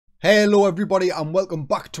Hello everybody and welcome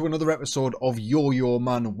back to another episode of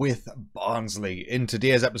Yoyoman with Barnsley. In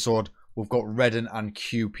today's episode we've got Reading and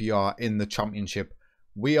QPR in the Championship.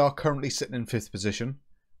 We are currently sitting in 5th position,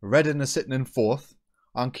 Reading are sitting in 4th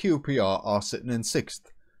and QPR are sitting in 6th.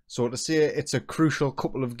 So to say it's a crucial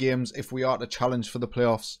couple of games if we are to challenge for the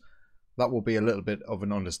playoffs, that will be a little bit of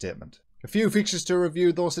an understatement. A few fixtures to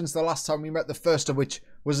review though since the last time we met, the first of which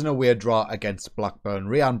was an away draw against Blackburn.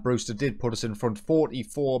 Ryan Brewster did put us in front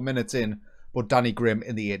 44 minutes in, but Danny Graham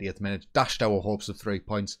in the 80th minute dashed our hopes of 3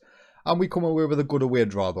 points, and we come away with a good away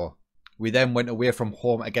draw though. We then went away from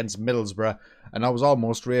home against Middlesbrough, and I was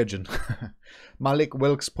almost raging. Malik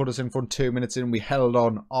Wilks put us in front 2 minutes in. We held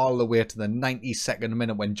on all the way to the 92nd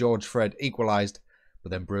minute when George Fred equalised,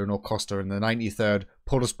 but then Bruno Costa in the 93rd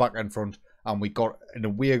put us back in front, and we got an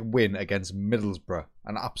away win against Middlesbrough.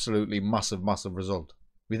 An absolutely massive result.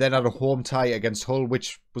 We then had a home tie against Hull,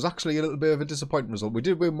 which was actually a little bit of a disappointing result. We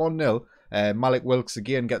did win 1-0. Malik Wilks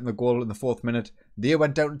again getting the goal in the 4th minute. They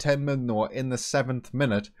went down to 10 men though in the 7th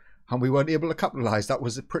minute, and we weren't able to capitalise. That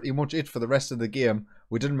was pretty much it for the rest of the game.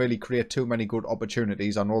 We didn't really create too many good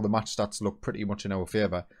opportunities, and all the match stats look pretty much in our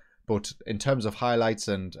favour. But in terms of highlights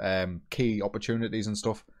and key opportunities and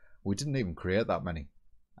stuff, we didn't even create that many.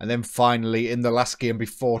 And then finally, in the last game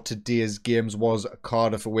before today's games was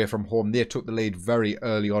Cardiff away from home. They took the lead very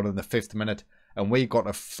early on in the 5th minute, and we got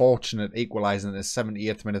a fortunate equaliser in the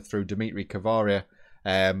 78th minute through Dimitri Cavaria.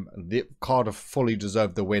 Cardiff fully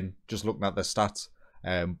deserved the win, just looking at the stats.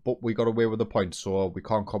 But we got away with the point, so we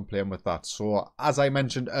can't complain with that. So, as I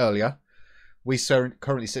mentioned earlier, we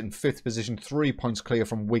currently sit in 5th position, 3 points clear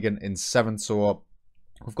from Wigan in 7th. So,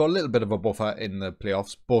 we've got a little bit of a buffer in the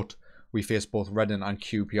playoffs, but we face both Reading and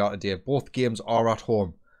QPR today. Both games are at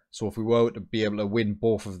home, so if we were to be able to win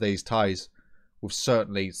both of these ties, we've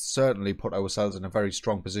certainly put ourselves in a very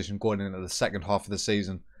strong position going into the second half of the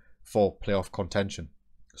season for playoff contention.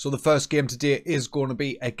 So the first game today is going to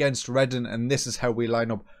be against Reading, and this is how we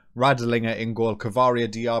line up. Radlinger in goal, Cavaria,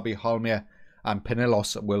 Diaby, Halmia and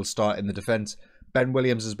Pinillos will start in the defence. Ben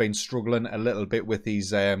Williams has been struggling a little bit with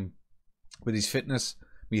his fitness.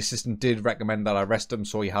 The assistant did recommend that I rest him,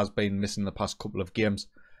 so he has been missing the past couple of games.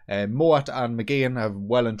 Moat and McGeehan have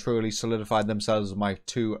well and truly solidified themselves as my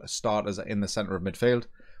 2 starters in the centre of midfield.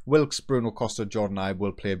 Wilks, Bruno Costa, Jordan Ibe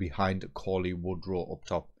will play behind Cauley Woodrow up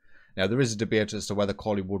top. Now, there is a debate as to whether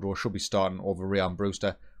Cauley Woodrow should be starting over Ryan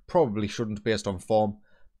Brewster. Probably shouldn't based on form,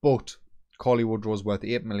 but Cauley Woodrow is worth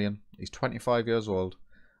 8 million. He's 25 years old,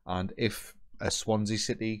 and if a Swansea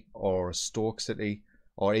City or a Stoke City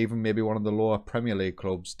or even maybe one of the lower Premier League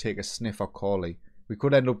clubs take a sniff at Cauley, we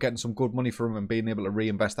could end up getting some good money for him and being able to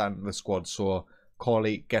reinvest that into the squad. So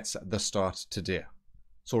Cauley gets the start today.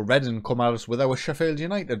 So Reading come at us with our Sheffield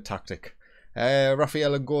United tactic.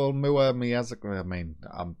 Raphael and goal, Mua, Miyazaki. I mean,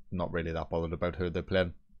 I'm not really that bothered about who they're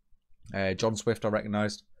playing. John Swift I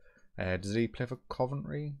recognised. Does he play for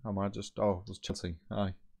Coventry? Am I just... Oh, it was Chelsea.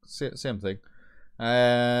 Aye, same thing.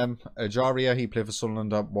 Ajaria, he played for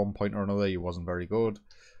Sunderland at one point or another. He wasn't very good.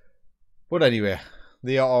 But anyway,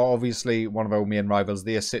 they are obviously one of our main rivals.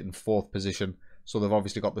 They are sitting 4th position, so they've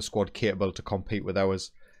obviously got the squad capable to compete with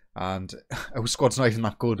ours. And our squad's not even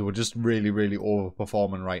that good. We're just really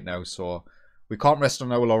overperforming right now. So we can't rest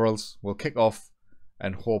on our laurels. We'll kick off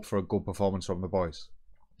and hope for a good performance from the boys.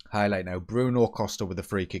 Highlight now, Bruno Costa with a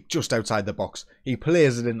free kick just outside the box. He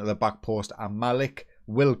plays it into the back post, and Malik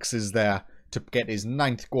Wilks is there to get his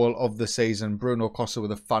 9th goal of the season. Bruno Costa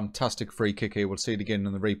with a fantastic free kick here. We'll see it again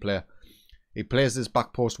in the replay. He plays this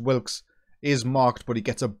back post. Wilks is marked, but he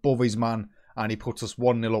gets above his man, and he puts us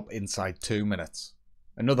 1-0 up inside 2 minutes.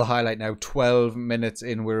 Another highlight now, 12 minutes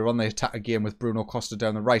in. We're on the attack again with Bruno Costa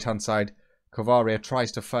down the right-hand side. Cavaria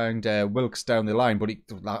tries to find Wilks down the line, but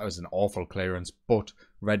that was an awful clearance. But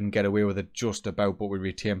Reading get away with it just about, but we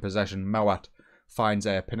retain possession. Mawat finds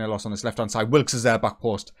Pinillos on his left-hand side. Wilks is there, back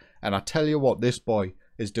post. And I tell you what, this boy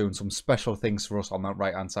is doing some special things for us on that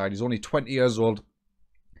right-hand side. He's only 20 years old.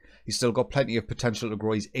 He's still got plenty of potential to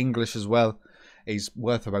grow. He's English as well. He's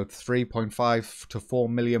worth about £3.5 to £4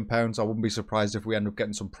 million. I wouldn't be surprised if we end up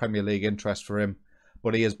getting some Premier League interest for him.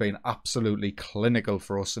 But he has been absolutely clinical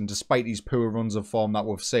for us. And despite these poor runs of form that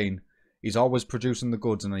we've seen, he's always producing the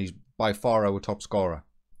goods, and he's by far our top scorer.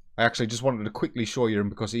 I actually just wanted to quickly show you him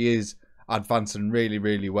because he is advancing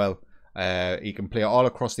really well. He can play all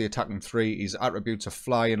across the attacking 3. His attributes are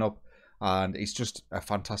flying up, and he's just a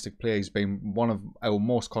fantastic player. He's been one of our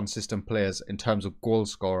most consistent players in terms of goal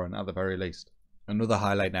scoring at the very least. Another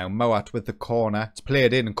highlight now, Moat with the corner. It's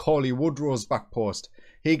played in, and Cauley Woodrow's back post.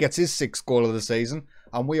 He gets his 6th goal of the season,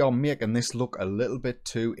 and we are making this look a little bit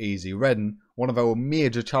too easy. Reading, one of our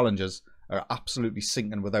major challenges, are absolutely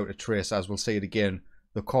sinking without a trace, as we'll see it again.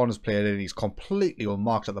 The corner's played in, he's completely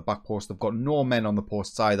unmarked at the back post. They've got no men on the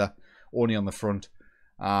posts either, only on the front.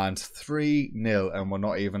 And 3-0, and we're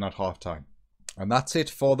not even at half-time. And that's it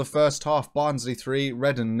for the first half. Barnsley 3,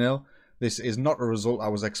 Reading 0. This is not a result I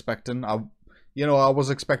was expecting. I was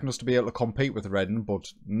expecting us to be able to compete with Reading,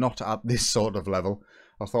 but not at this sort of level.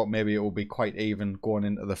 I thought maybe it would be quite even going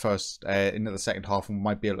into the second half, and we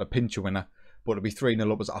might be able to pinch a winner. But to be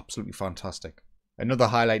 3-0 up was absolutely fantastic. Another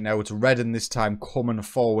highlight now, it's Reading this time coming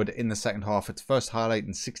forward in the second half. Its first highlight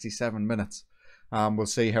in 67 minutes. We'll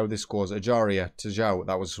see how this goes. Ajaria to Zhao,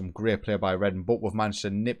 that was some great play by Reading, but we've managed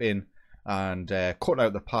to nip in and cut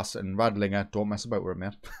out the pass. And Radlinger, don't mess about with it,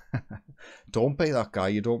 mate. Don't be that guy,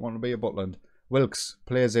 you don't want to be a Butland. Wilkes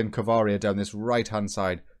plays in Cavaria down this right-hand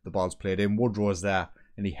side. The ball's played in, Woodrow's there,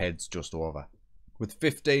 and he heads just over. With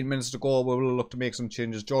 15 minutes to go, we will look to make some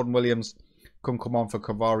changes. Jordan Williams come on for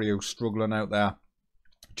Cavaria, struggling out there.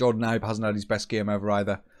 Jordan Ibe hasn't had his best game ever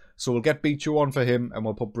either. So we'll get Bicho on for him, and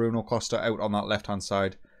we'll put Bruno Costa out on that left-hand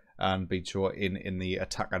side and Bicho in the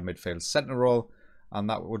attack and midfield centre role. And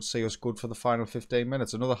that would see us good for the final 15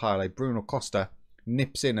 minutes. Another highlight, Bruno Costa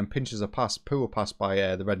nips in and pinches a pass, poor pass by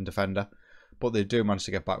the Reading defender. But they do manage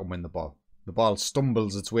to get back and win the ball. The ball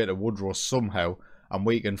stumbles its way to Woodrow somehow, and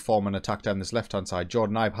we can form an attack down this left-hand side.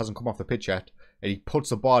 Jordan Ibe hasn't come off the pitch yet, and he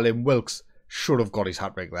puts the ball in. Wilkes should have got his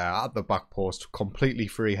hat-trick there at the back post, completely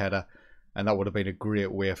free header, and that would have been a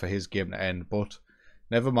great way for his game to end. But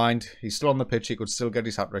never mind, he's still on the pitch, he could still get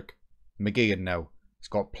his hat-trick. McGeehan now, he's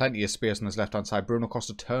got plenty of space on his left-hand side. Bruno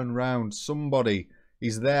Costa, turn round, somebody,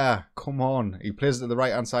 he's there, come on. He plays it to the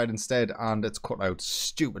right-hand side instead, and it's cut out.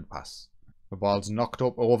 Stupid pass. The ball's knocked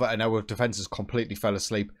up over, and our defences completely fell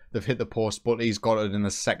asleep. They've hit the post, but he's got it in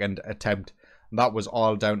the second attempt. And that was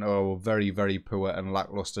all down to our very, very poor and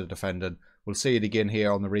lacklustre defending. We'll see it again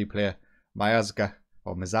here on the replay. Mazaga,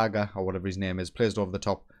 or whatever his name is, plays it over the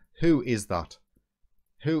top. Who is that?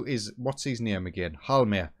 What's his name again?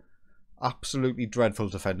 Halmir. Absolutely dreadful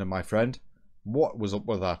defender, my friend. What was up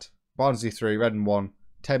with that? Barnsley 3, Reading 1,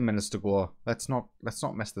 10 minutes to go. Let's not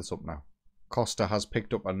mess this up now. Costa has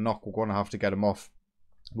picked up a knock. We're going to have to get him off.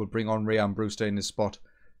 We'll bring on Ryan Brewster in his spot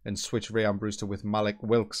and switch Ryan Brewster with Malik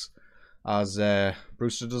Wilkes, as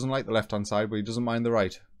Brewster doesn't like the left-hand side, but he doesn't mind the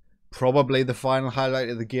right. Probably the final highlight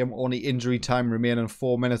of the game. Only injury time remaining,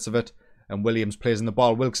 4 minutes of it. And Williams plays in the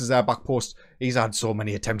ball. Wilkes is there, back post. He's had so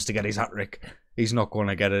many attempts to get his hat-trick. He's not going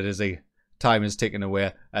to get it, is he? Time is ticking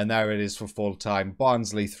away. And there it is for full time.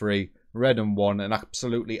 Barnsley 3, Reading 1. An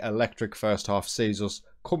absolutely electric first half sees us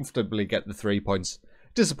comfortably get the 3 points.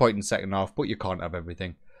 Disappointing second half, but you can't have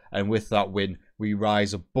everything. And with that win, we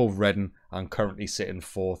rise above Reading and currently sit in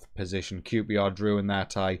 4th position. QPR drew in their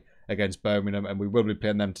tie against Birmingham, and we will be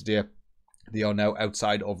playing them today. They are now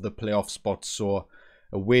outside of the playoff spot, so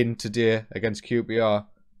a win today against QPR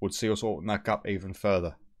would see us open that gap even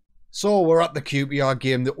further. So we're at the QPR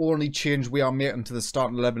game. The only change we are making to the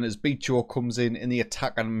starting 11 is Bicho comes in the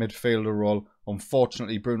attack and midfielder role.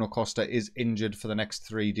 Unfortunately, Bruno Costa is injured for the next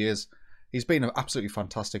 3 days. He's been absolutely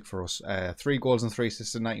fantastic for us. 3 goals and 3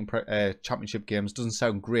 assists in 19 championship games. Doesn't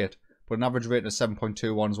sound great, but an average rating of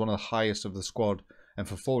 7.21 is one of the highest of the squad. And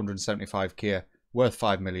for 475k, worth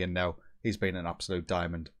 5 million now, he's been an absolute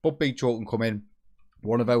diamond. But Bicho can come in.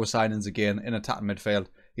 One of our signings again in attacking midfield.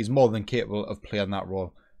 He's more than capable of playing that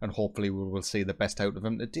role. And hopefully we will see the best out of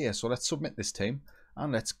him today. So let's submit this team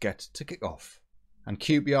and let's get to kick off. And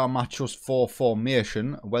QPR match us for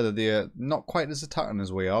formation, whether they're not quite as attacking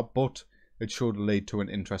as we are, but it should lead to an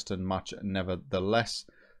interesting match nevertheless.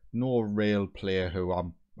 No real player who I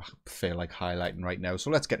feel like highlighting right now. So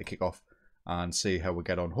let's get to kick off and see how we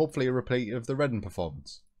get on. Hopefully a repeat of the Reading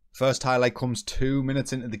performance. First highlight comes 2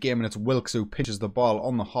 minutes into the game, and it's Wilkes who pinches the ball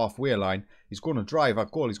on the halfway line. He's going to drive at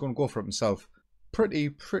goal. He's going to go for it himself.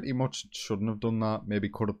 Pretty much shouldn't have done that. Maybe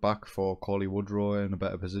cut it back for Cauley Woodrow in a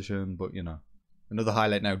better position, but you know. Another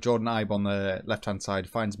highlight now. Jordan Ibe on the left-hand side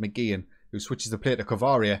finds McGeehan, who switches the play to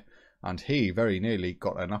Cavaria, and he very nearly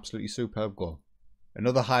got an absolutely superb goal.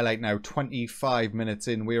 Another highlight now. 25 minutes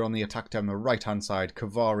in. We're on the attack down the right-hand side.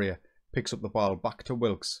 Cavaria picks up the ball back to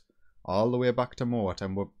Wilkes, all the way back to Mort,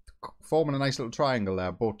 and we're forming a nice little triangle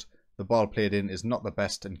there, but the ball played in is not the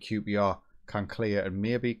best, and QPR can clear and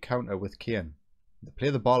maybe counter with Kane. They play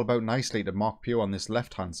the ball about nicely to Mark Pugh on this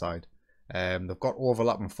left-hand side. They've got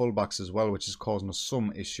overlapping fullbacks as well, which is causing us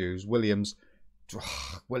some issues. Williams,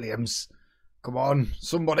 come on,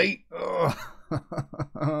 somebody.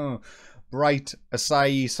 Bright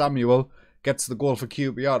Asai Samuel gets the goal for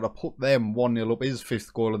QPR to put them 1-0 up, his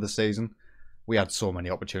 5th goal of the season. We had so many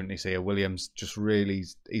opportunities here. Williams just really,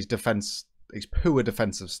 his poor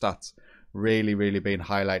defensive stats really being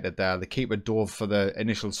highlighted there. The keeper dove for the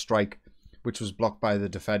initial strike, which was blocked by the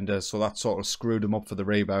defender, so that sort of screwed him up for the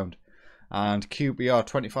rebound. And QPR,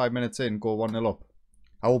 25 minutes in, go 1-0 up.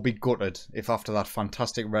 I will be gutted if after that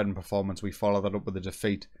fantastic Reading performance we follow that up with a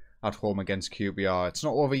defeat at home against QPR. It's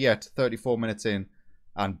not over yet, 34 minutes in,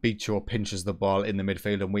 and Bicho pinches the ball in the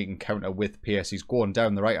midfield and we can counter with pace. He's going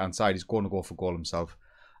down the right-hand side. He's going to go for goal himself.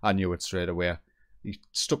 I knew it straight away. He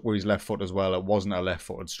stuck with his left foot as well. It wasn't a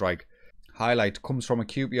left-footed strike. Highlight comes from a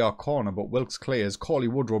QPR corner, but Wilkes clears. Cauley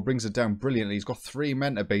Woodrow brings it down brilliantly. He's got 3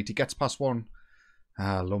 men to beat. He gets past one.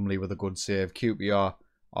 Lumley with a good save. QPR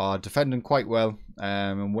are defending quite well,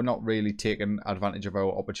 and we're not really taking advantage of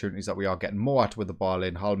our opportunities that we are getting more at with the ball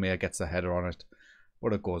in. Halmeyer gets the header on it,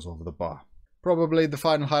 but it goes over the bar. Probably the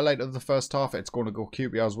final highlight of the first half. It's going to go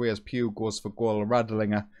QPR's way as Pugh goes for goal.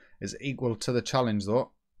 Radlinger is equal to the challenge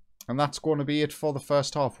though, and that's going to be it for the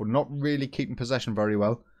first half. We're not really keeping possession very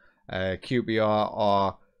well. QPR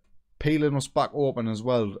are peeling us back open as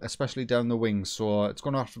well, especially down the wings, so it's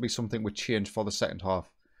going to have to be something with change for the second half.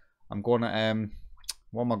 I'm going to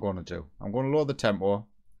what am I going to do? I'm going to lower the tempo.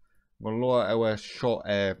 I'm going to lower our shot,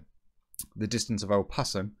 the distance of our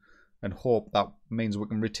passing, and hope that means we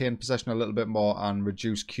can retain possession a little bit more and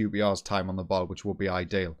reduce QPR's time on the ball, which will be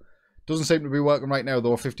ideal. Doesn't seem to be working right now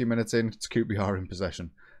though. 50 minutes in, it's QPR in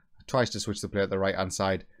possession. Tries to switch the play at the right hand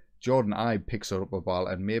side. Jordan Ibe picks up the ball,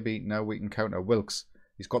 and maybe now we can counter Wilkes.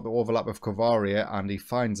 He's got the overlap of Cavaria and he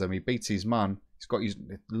finds him. He beats his man. He's got a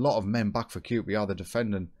lot of men back for QPR. They're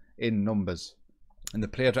defending in numbers. And they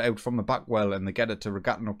play it out from the back well, and they get it to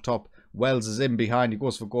Regatton up top. Wells is in behind. He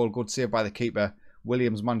goes for goal. Good save by the keeper.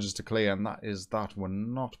 Williams manages to clear, and that is that. We're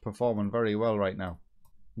not performing very well right now.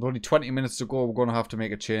 With only 20 minutes to go, we're going to have to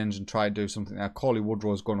make a change and try and do something there. Cauley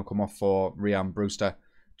Woodrow is going to come off for Ryan Brewster.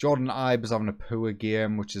 Jordan Ibe is having a poor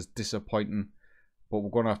game, which is disappointing. But we're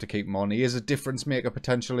going to have to keep him on. He is a difference maker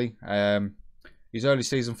potentially. His early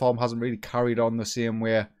season form hasn't really carried on the same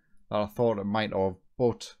way that I thought it might have.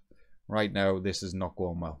 But right now, this is not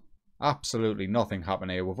going well. Absolutely nothing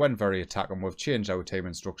happening here. We've went very attacking. We've changed our team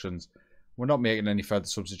instructions. We're not making any further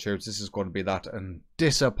substitutes. This is going to be that. And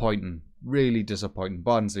disappointing. Really disappointing.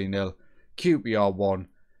 Barnsley 0. QPR 1.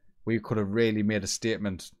 We could have really made a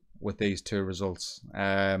statement with these two results.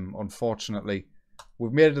 Unfortunately,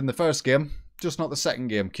 we've made it in the first game. Just not the second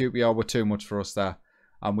game. QPR were too much for us there.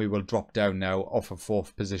 And we will drop down now off of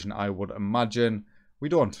 4th position, I would imagine. We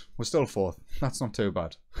don't. We're still 4th. That's not too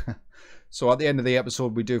bad. So at the end of the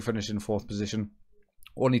episode, we do finish in 4th position.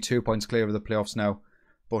 Only 2 points clear of the playoffs now.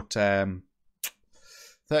 But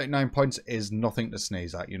 39 points is nothing to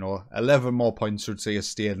sneeze at, you know. 11 more points should see us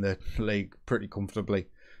stay in the league pretty comfortably.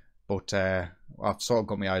 But I've sort of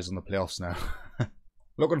got my eyes on the playoffs now.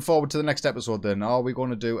 Looking forward to the next episode then. Are we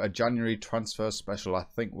going to do a January transfer special? I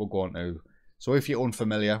think we're going to. So if you're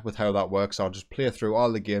unfamiliar with how that works, I'll just play through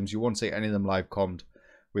all the games. You won't see any of them live commed.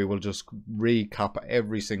 We will just recap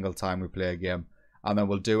every single time we play a game. And then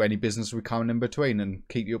we'll do any business we can in between and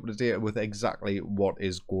keep you up to date with exactly what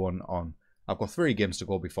is going on. I've got 3 games to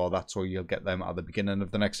go before that, so you'll get them at the beginning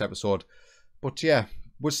of the next episode. But yeah,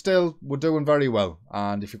 we're doing very well.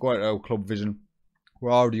 And if you go out to our club vision,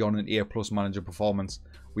 we're already on an A+ manager performance.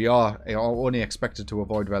 We are only expected to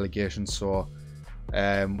avoid relegation, so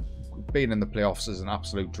being in the playoffs is an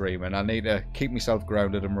absolute dream. And I need to keep myself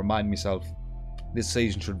grounded and remind myself this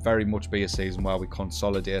season should very much be a season where we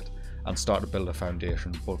consolidate and start to build a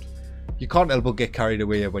foundation. But you can't help but get carried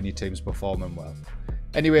away when your team's performing well.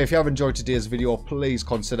 Anyway, if you have enjoyed today's video, please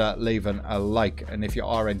consider leaving a like. And if you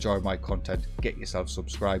are enjoying my content, get yourself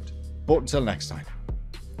subscribed. But until next time,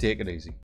 take it easy.